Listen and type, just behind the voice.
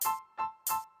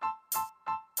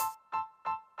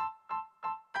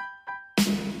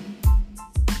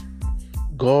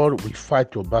God will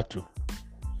fight your battle.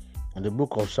 And the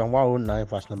book of Psalm 109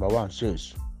 verse number 1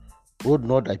 says, "Hold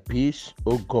not thy peace,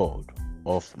 O God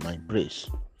of my praise."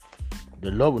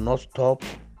 The Lord will not stop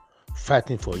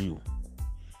fighting for you.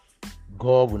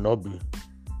 God will not be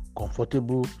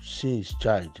comfortable seeing his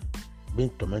child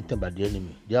being tormented by the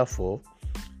enemy. Therefore,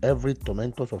 every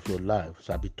tormentor of your life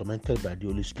shall be tormented by the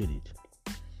Holy Spirit.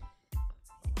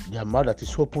 Their mouth that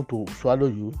is open to swallow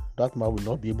you, that mouth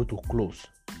will not be able to close.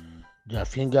 Their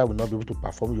finger will not be able to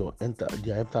perform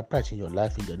their enterprise in your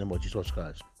life in the name of Jesus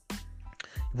Christ.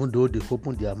 Even though they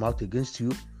open their mouth against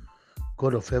you,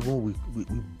 God of heaven will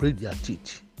break their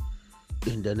teeth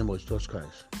in the name of Jesus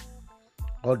Christ.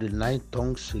 All the 9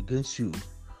 tongues against you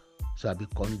shall be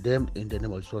condemned in the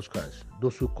name of Jesus Christ.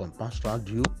 Those who compass around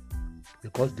you,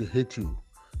 because they hate you,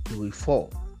 they will fall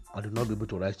and will not be able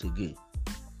to rise again.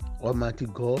 Almighty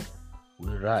God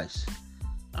will rise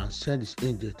and send his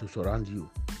angel to surround you.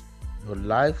 Your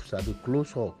life shall be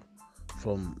closed up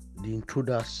from the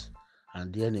intruders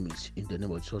and the enemies in the name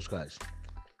of Jesus Christ.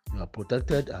 You are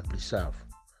protected and preserved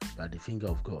by the finger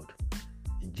of God.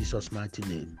 In Jesus' mighty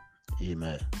name,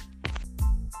 amen.